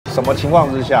什么情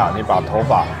况之下你把头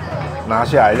发拿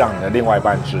下来让你的另外一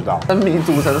半知道？跟米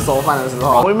煮成熟饭的时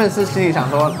候，我原本是心里想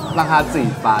说让他自己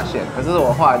发现，可是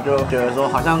我后来就觉得说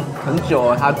好像很久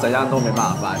了，他怎样都没办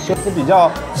法发现。是比较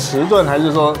迟钝，还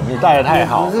是说你戴得太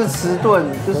好？不是迟钝，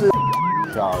就是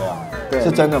漂亮，对，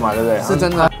是真的嘛？对不对？是真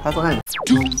的。他说那你。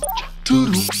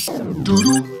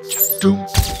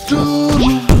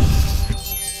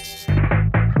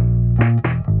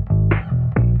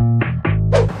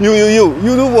U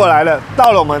禿伯来了，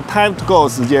到了我们 Time to Go 的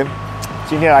时间。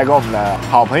今天来跟我们的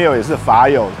好朋友也是法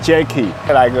友 JACKY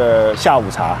来个下午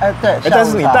茶。哎，对。但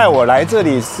是你带我来这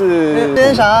里是今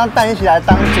天想要带你一起来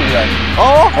当主人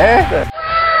哦。哎，对。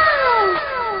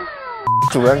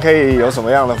主人可以有什么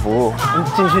样的服务？你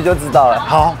进去就知道了。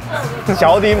好，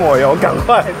脚底抹油，赶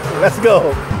快 ，Let's go。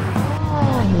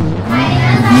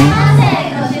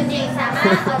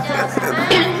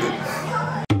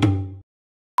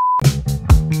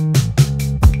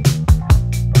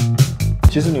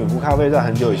其实女仆咖啡在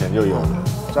很久以前就有了，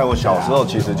在我小时候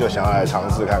其实就想要来尝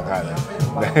试看看了，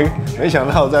没想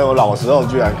到在我老时候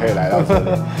居然可以来到这里。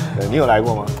对，你有来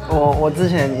过吗？我之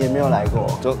前也没有来过，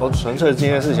我纯粹今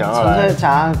天是想要来，纯粹想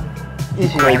要一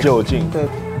起归就近。对，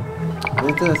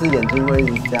我真的是眼睛会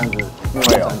这样子用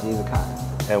转机一直看。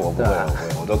哎，我不会，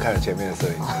我都看着前面的摄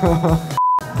影师。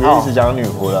别一直讲女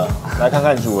仆了，来看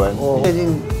看主人。我最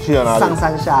近去了哪里？上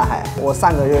山下海。我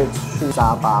上个月去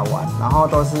沙巴玩，然后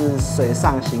都是水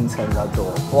上行程比较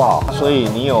多。哇，所以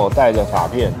你有带着发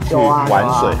片去玩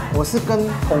水？我是跟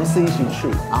同事一起去，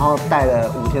然后带了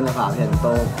5天的发片，都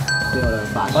没有人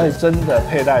发现。而且真的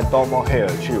佩戴 DOMO HAIR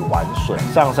去玩水，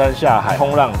上山下海，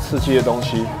冲浪刺激的东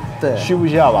西。对，需不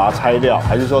需要把它拆掉，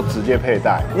还是说直接佩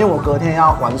戴？因为我隔天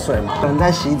要玩水嘛，可能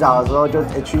在洗澡的时候就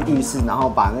去浴室，然后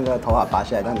把那个头发拔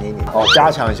下来，这样捏一捏。哦，加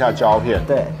强一下胶片。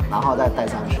对，然后再戴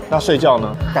上去。那睡觉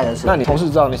呢？戴着睡。那你同事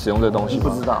知道你使用这东西吗？不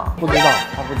知道，不知道，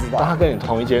他不知道。那他跟你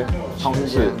同一间？同一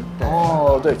间。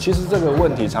哦，对，其实这个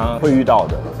问题常常会遇到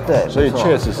的。对，所以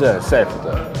确实是很 safe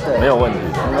的，对，没有问题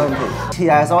的。没问题。起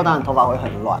来的时候当然头发会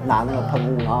很乱，拿那个喷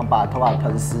雾，然后把头发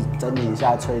喷湿，整理一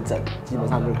下，吹整，基本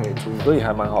上就可以出门。所以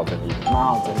还蛮好整理的。蛮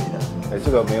好整理的。哎，这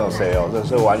个没有谁哦，这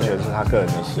是完全是他个人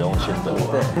的使用心得。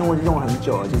对，因为我已经用很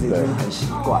久了，就是已经很习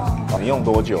惯。你用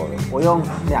多久了？我用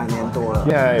2年多了。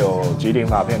现在有几顶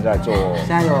发片在做？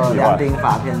现在有2顶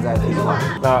发片在替换。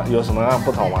那有什么样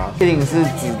不同吗？一顶是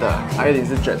直的，还有一顶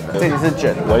是卷的。这顶是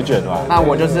卷的，微卷吧。那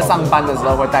我就是上班的时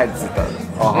候会戴直的，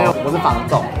因为我是房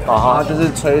仲，然后就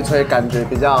是吹一吹，感觉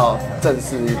比较正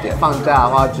式一点。放假的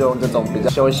话就用这种比较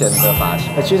休闲的发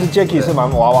型。其实 JACKY 是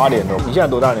蛮娃娃脸的。你现在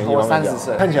多大年纪？我30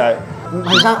岁，看起来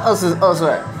很像22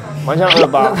岁，蛮像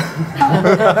28，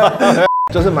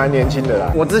就是蛮年轻的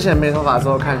啦。我之前没头发的时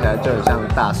候看起来就很像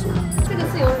大叔。这个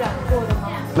是有染过的吗？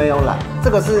没有染，这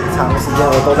个是长时间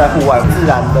我都在户外自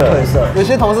然的褪色。有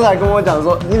些同事还跟我讲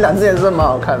说，你染这颜色蛮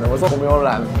好看的。我说我没有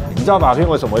染。你知道发片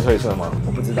为什么会褪色吗？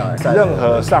我不知道。任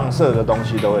何上色的东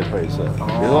西都会褪色，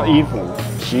比如说衣服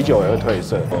洗久也会褪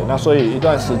色。那所以一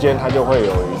段时间它就会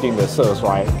有一定的色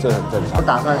衰，这很正常。我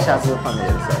打算下次换个颜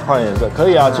色。换颜色可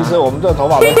以啊，其实我们这头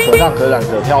发都可上可染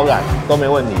可挑染都没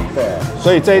问题。对，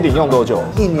所以这一顶用多久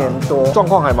？1年多，状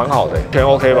况还蛮好的，全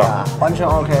OK 吧？完全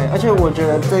OK， 而且我觉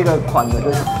得这个款的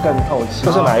就是更透气。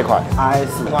这是哪一款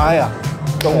 ？RS。妈呀，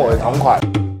跟我的同款。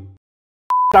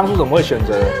当初怎么会选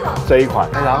择这一款？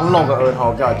然后弄个额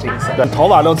头比较精神。对，头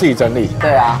发都自己整理。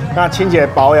对啊。那清洁、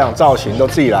保养、造型都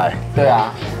自己来。对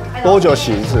啊。多久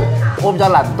洗一次？我比较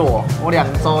懒惰，我2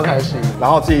周才洗。然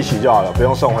后自己洗就好了，不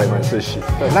用送回门市洗。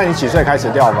对。那你几岁开始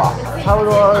掉发？差不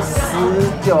多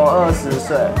19、20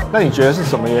岁。那你觉得是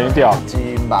什么原因掉？基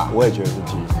因吧。我也觉得是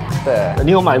基因。对。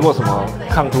你有买过什么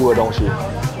抗秃的东西？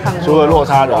除了落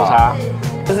差、柔差。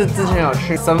就是之前有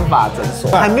去生发诊所，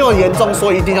还没有严重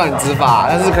说一定要你植发，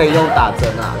但是可以用打针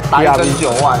啊，打一针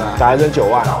9万啊，打一针9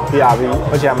万 ，BRV，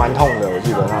 而且还蛮痛的，我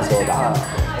记得那时候打。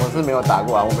我是没有打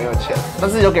过啊，我没有钱，但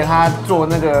是有给他做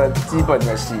那个基本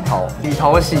的洗头，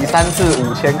洗3次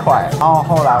5000块，然后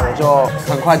后来我就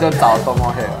很快就找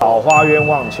DOMO HAIR，老花冤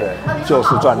枉钱就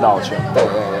是赚到钱。对。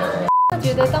他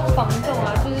觉得当房仲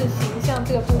啊，就是形象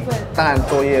这个部分，当然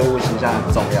做业务形象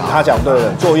很重要。他讲对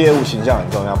了，做业务形象很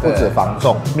重要，不止房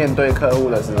仲。面对客户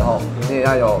的时候，你也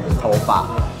要有头发，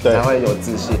才会有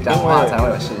自信，讲话才会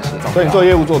有信心。所以你做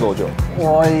业务做多久？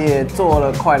我也做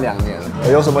了快2年了。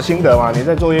有什么心得吗？你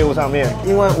在做业务上面？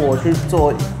因为我去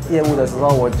做业务的时候，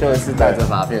我就是带着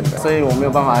发片的，所以我没有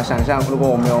办法想象，如果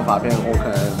我没有发片，我可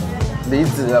能离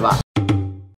职了吧。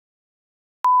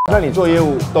那你做业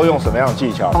务都用什么样的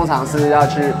技巧？通常是要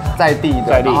去在地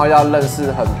的，然后要认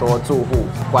识很多住户、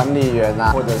管理员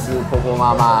啊，或者是婆婆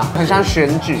妈妈，很像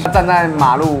选举，站在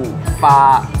马路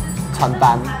发传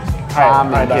单、发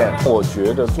名片。我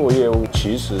觉得做业务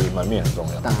其实门面很重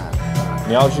要。当然，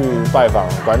你要去拜访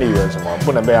管理员什么，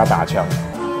不能被他打枪。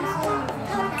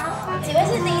几位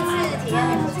是第一次体验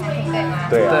女仆产品对吗？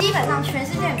对啊。基本上全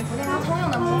世界女仆店都通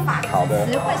用的魔法好的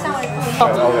词汇稍微不一样。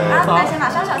好，那先把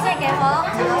双手借给我，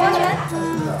转个圈。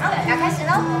好，要开始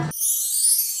喽。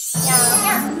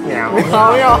喵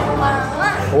喵，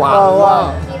汪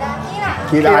汪，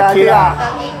キラキラ，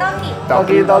ドキ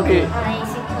ドキ。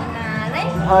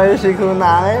おいしくな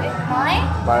れ。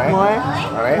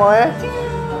萌え。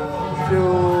啾。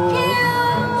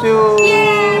耶，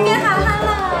变好看了。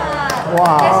哇，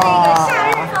这是一个夏日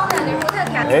风的女仆特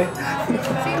调。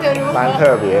心得如何？蛮特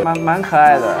别，蛮可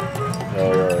爱的。有。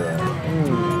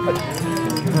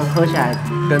喝起来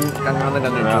跟刚刚那个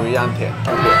女仆一样甜。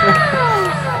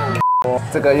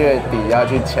这个月底要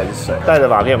去潜水，带着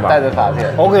发片吧。带着发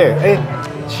片。OK，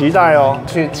 期待哦。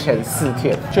去潜4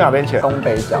天，去哪边潜？东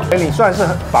北角。你算是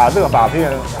把这个发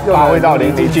片发挥到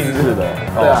淋漓尽致的。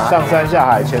对啊，上山下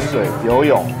海、潜水、游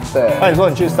泳。对。那你说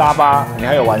你去沙巴，你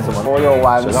还有玩什么？我有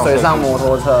玩水上摩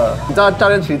托车。你知道教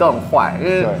练其实都很坏，因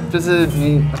为就是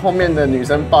你后面的女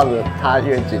生抱着他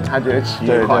越紧，他就会骑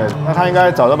越快。那他应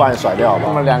该早就把你甩掉吧？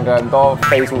我们2个人都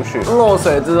飞出去，落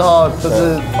水之后就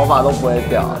是头发都不会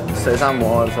掉。水上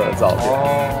摩托车的照片。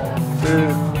就是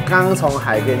刚从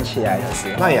海边起来的时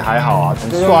候，那也还好啊，很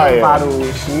帅耶。发乳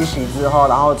洗一洗之后，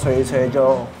然后吹一吹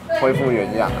就恢复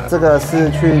原样了。这个是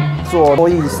去做拖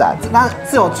翼伞，那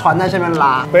是有船在下面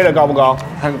拉。飞得高不高？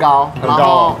很高，很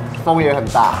高，风也很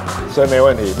大，所以没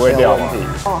问题，不会掉嘛。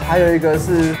哦，还有一个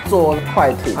是坐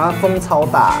快艇，然后风超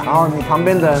大，然后你旁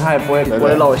边的人他也不会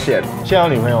露馅。现在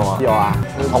有女朋友吗？有啊，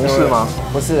同事吗？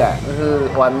不是就是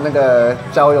玩那个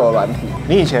交友软体。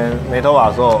你以前没头发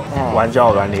的时候玩交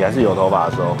友软体，还是有头发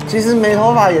的时候？其实没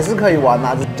头发也是可以玩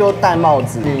啊，就戴帽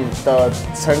子，你的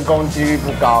成功几率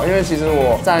不高。因为其实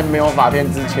我在没有发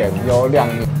片之前有2年，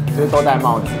就是都戴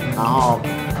帽子，然后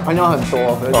朋友很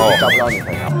多，可是就是交不到女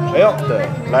朋友。哎呦，对，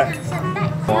来，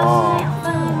哇，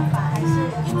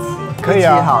可以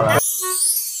啊，好了，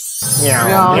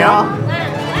喵喵，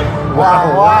哇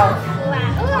哇，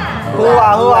呼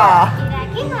啊呼啊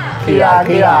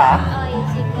，kira，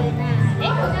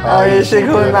おいし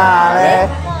くなれ，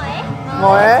萌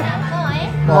え，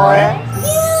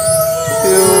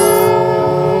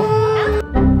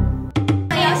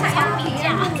有想要体验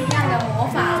不一样的魔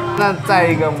法吗？那再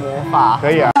一个魔法，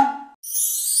可以啊。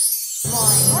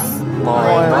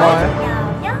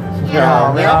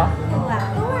喵喵，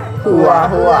呼啊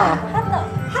呼啊，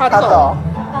哈斗，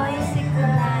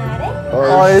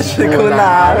おいしく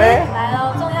なれ。来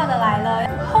喽，重要的来了，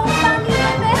红巴咪妹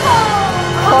妹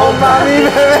红巴咪妹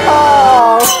妹好。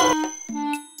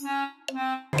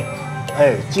哎，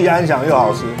既安详又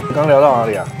好吃。刚聊到哪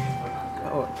里啊？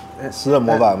食人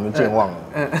魔法我们健忘了。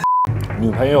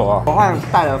女朋友啊，我换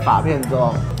戴了发片之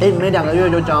后，没2个月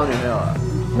就交女朋友了。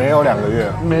没有2个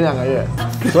月，没2个月，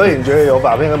所以你觉得有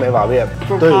发片跟没发片，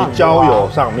对于交友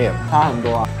上面差很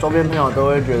多啊？周边朋友都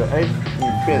会觉得，你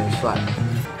变帅，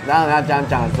然后人家这样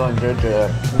讲的时候，你就会觉得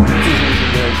自信心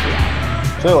就会起来。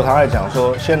所以我常在讲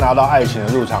说，先拿到爱情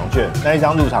的入场券，那一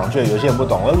张入场券有些人不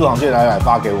懂，我入场券拿来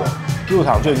发给我，入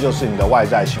场券就是你的外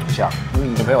在形象。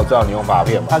女朋友知道你用发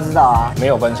片吗？她知道啊。没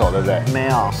有分手，对不对？没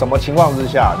有。什么情况之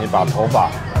下你把头发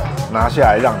拿下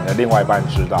来，让你的另外一半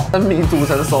知道？跟你煮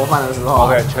成熟饭的时候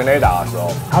 ，OK， 全雷打的时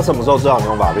候，他什么时候知道你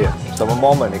用发片？什么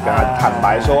moment 你跟他坦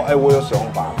白说，我有使用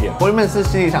发片？我原本是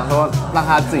心里想说让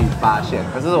他自己发现，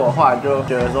可是我后来就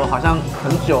觉得说，好像很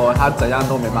久了，他怎样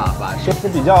都没办法发现。是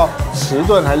比较迟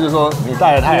钝，还是说你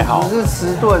带的太好？不是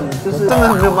迟钝，就是真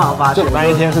的没有办法发现。就那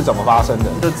一天是怎么发生的？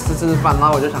就吃饭，然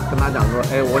后我就想跟他讲说，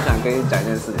我想跟你讲一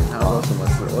件事情。他说什么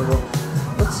事？我说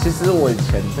其实我以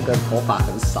前这个头发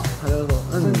很少。他就说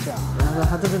真的假的？他说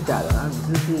他真的假的？然后你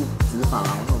是去植发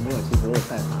吗？我说没有，其实我有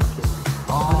戴发片。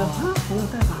他就你有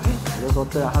戴发片？我就说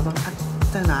对啊。他说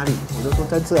在哪里？我就说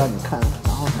在这啊，你看。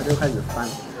然后他就开始翻。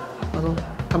他说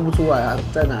看不出来啊，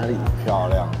在哪里？漂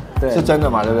亮，对，是真的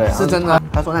嘛？对不对？是真的。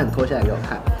他说那你脱下来给我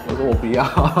看。我说我不要。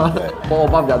对，我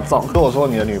包比较重。如果说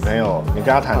你的女朋友，你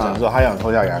跟她坦诚之后，她想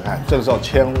脱下来给她看，这个时候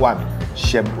千万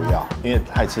先不要，因为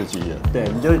太刺激了。对，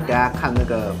你就给她看那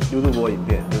个 U禿伯影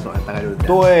片，就说大概就是这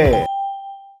样。对。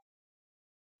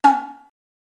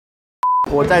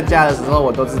我在家的时候，我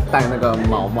都是戴那个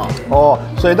毛毛哦，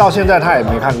所以到现在他也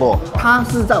没看过。他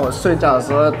是在我睡觉的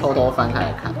时候偷偷翻开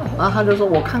来看，然后他就说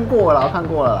我看过了，我看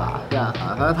过了啦，这样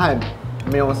啊，反正他也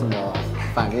没有什么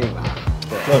反应啦，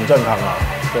对，这很正常啊。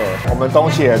对，我们东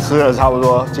西也吃了差不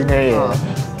多，今天也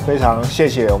非常谢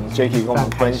谢我们 JACKY 跟我们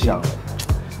分享。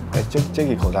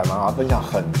JACKY 口才蛮好，分享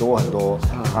很多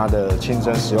他的亲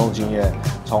身使用经验。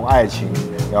从爱情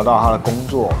聊到他的工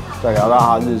作，再聊到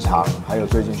他日常，还有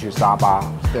最近去沙巴，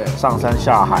对，上山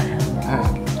下海，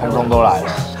通通都来了。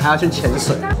还要去潜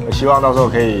水，希望到时候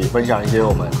可以分享一些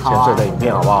我们潜水的影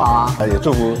片，好不好？好啊。也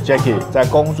祝福 Jacky 在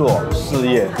工作、事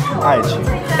业、爱情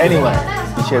 ，anyway，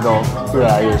 一切都越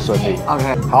来越顺利。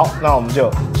OK， 好，那我们就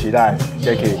期待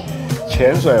Jacky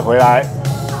潜水回来，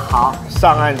好，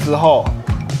上岸之后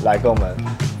来跟我们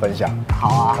分享。好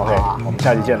啊 ，OK， 好啊，我们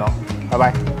下期见喽，拜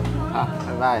拜。好，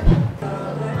拜拜。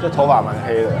这头发蛮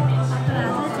黑的，对啊，这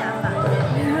是假发，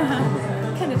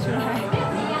看得出来。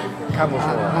看不出来。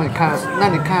那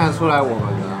你看得出来我们的？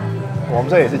我们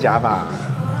这也是假发。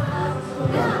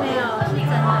没有，是真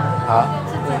的。啊？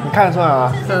你看得出来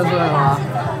吗？看得出来吗？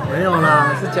没有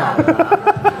啦，是假的。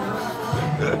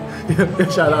又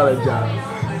吓到人家了。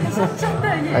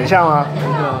很像吗？真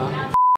的。